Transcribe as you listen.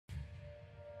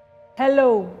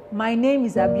Hello, my name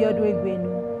is Abiodun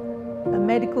Egwuenu, a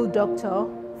medical doctor,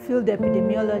 field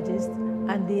epidemiologist,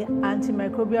 and the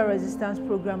Antimicrobial Resistance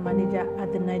Program Manager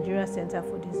at the Nigeria Center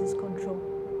for Disease Control.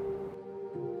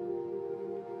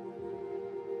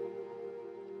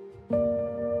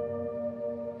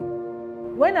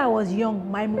 When I was young,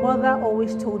 my mother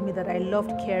always told me that I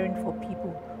loved caring for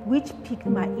people, which piqued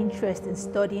my interest in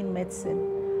studying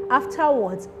medicine.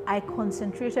 Afterwards, I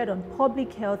concentrated on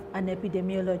public health and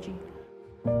epidemiology.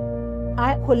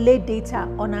 I collate data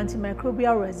on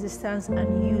antimicrobial resistance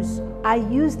and use. I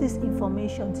use this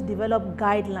information to develop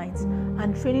guidelines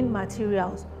and training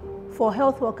materials for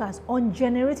health workers on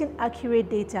generating accurate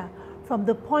data from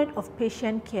the point of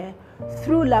patient care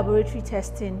through laboratory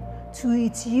testing to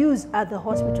its use at the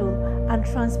hospital and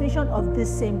transmission of this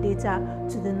same data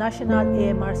to the National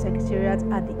A.M.R. Secretariat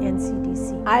at the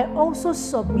NCDC. I also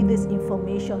submit this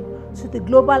information to the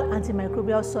Global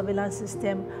Antimicrobial Surveillance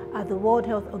System at the World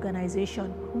Health Organization,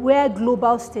 where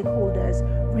global stakeholders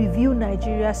review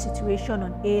Nigeria's situation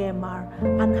on A.M.R.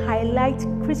 and highlight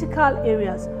critical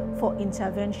areas for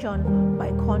intervention by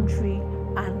country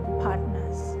and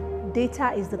partners.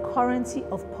 Data is the currency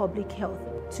of public health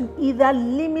to either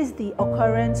limit the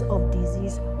occurrence of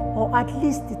disease or at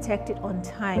least detect it on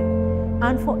time.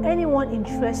 And for anyone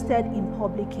interested in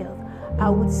public health, I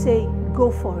would say go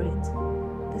for it.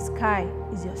 The sky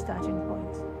is your starting point.